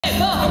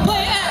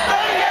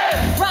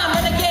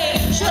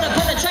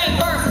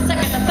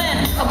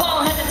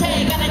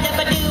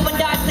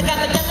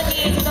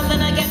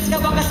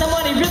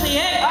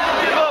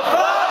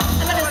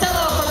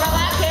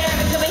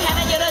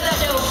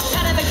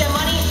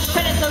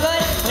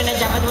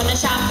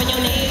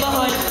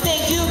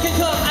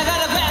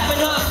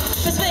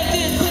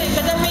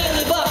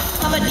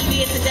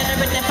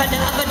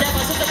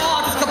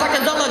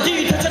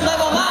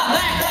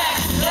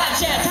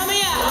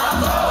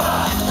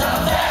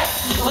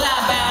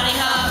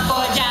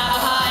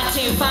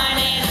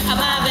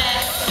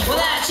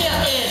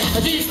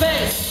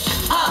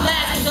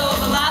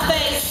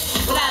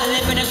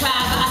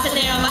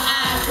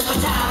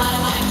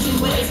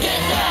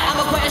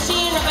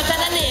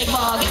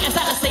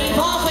the same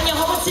home when you're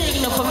home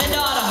signal from an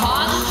daughter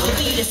heart. The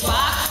beat is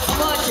spark, I'm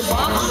what you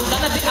bump.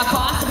 Gonna be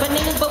across, but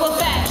niggas bubble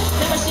fat.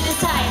 Never shit is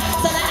tight,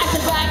 so I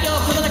acting right, yo.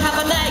 Put on a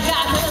couple night,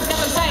 got feelings,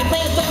 got them tight.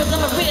 Playing flippers on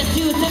my wrist,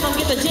 you think I'm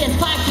giving gist.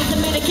 Pike, get the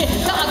minute kid,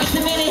 dog, get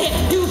the minute hit.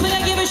 You think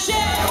I give a shit?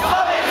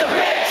 I'm in the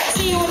bitch.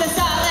 See you in the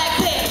style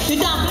like that. You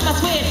don't flip my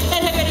switch,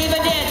 and heck,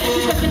 even dead.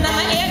 You question on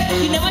my head,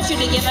 you know what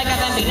you to give. I got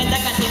my beat, and I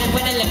got it.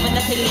 When I live, when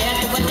I say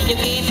yes, what do you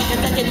give?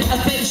 Because I can do a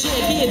fake shit,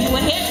 give you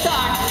a head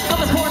start.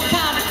 I'm a sports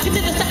count, get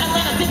to the side, I'm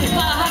not a thing, it's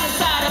not a hot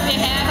side of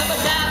your head. I'm a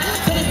down,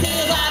 but it's still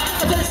alive.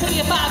 I'm gonna see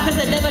you vibe, cause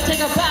I never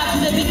take a vibe to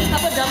the beat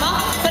of a drummer.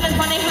 But it's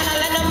funny how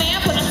I let no man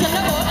put us on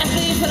the board and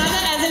see, put on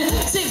the as in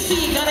 6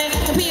 feet on it,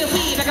 and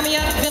POV, back on me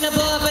up, gonna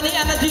blow up, and the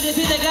other dude,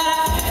 they got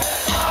up.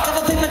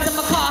 Double payments in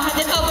my car, had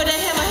it over to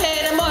him, my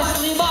head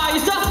emotionally bar. You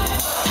stuck?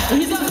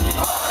 He's up.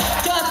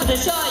 Just for the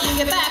show, you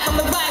get back on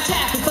the right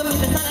track. For me,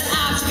 the sun and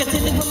out, you can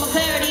see me with my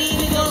clarity.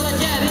 Me go like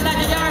Jeb, you like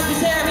the yard, you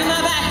tear me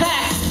my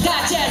backpack.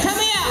 Gotcha, tell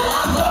me out.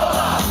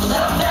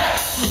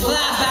 Well,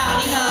 I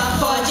bounty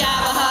hunt for a job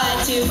or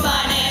hard to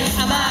finance.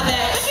 I'm my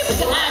bag. I keep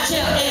looking at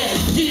you in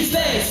deep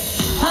space.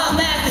 I'm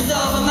masses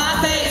over my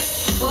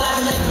face. Well, I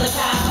look like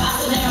I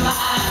still never my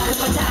eyes. Cause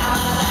my time,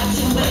 I like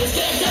to waste.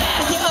 Get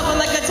down. Get open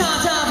like a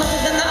tom-tom.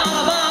 Pushes in the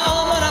Autobahn.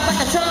 All I'm on like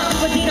a tom.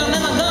 People deed on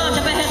them, I'm gone.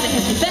 Jump ahead to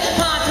hit the best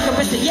part. Took a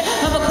risk. Yeah,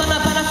 I'm a corner,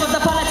 but I'm from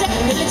the politics.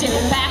 Religion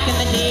back in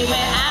the day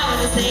when I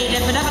was a state.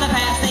 If it ever the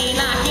past, they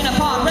knocking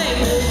apart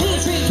rape.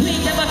 Please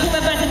retweet. Never keep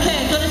a birth and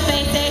cake. Go to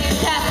space day.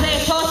 That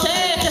place for shit.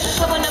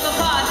 I will never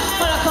cause.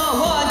 But I call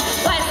war.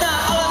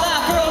 Lifestyle, all of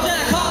that girls in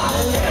a car.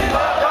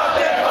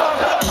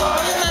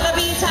 It's not a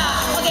beat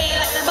top. Okay,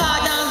 like the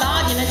bar down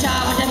large in a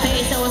job with the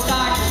face so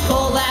scarred.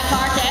 Gold black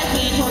heart that's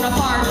being torn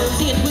apart.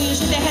 See it we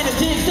shoot the head of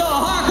jigs so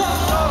hardcore.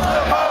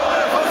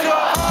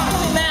 Call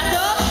me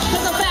master,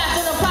 cause I'm fast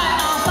and I'm pride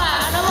on fire.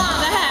 I no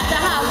longer have to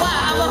hide why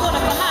I'm a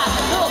hunter for high.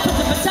 No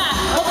principal time.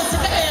 Over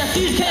sick of ass,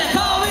 you can't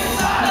call me.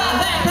 My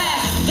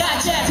backpack,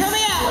 gotcha, tell me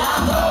out.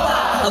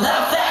 I'm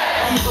that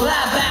fat, well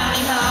I bound.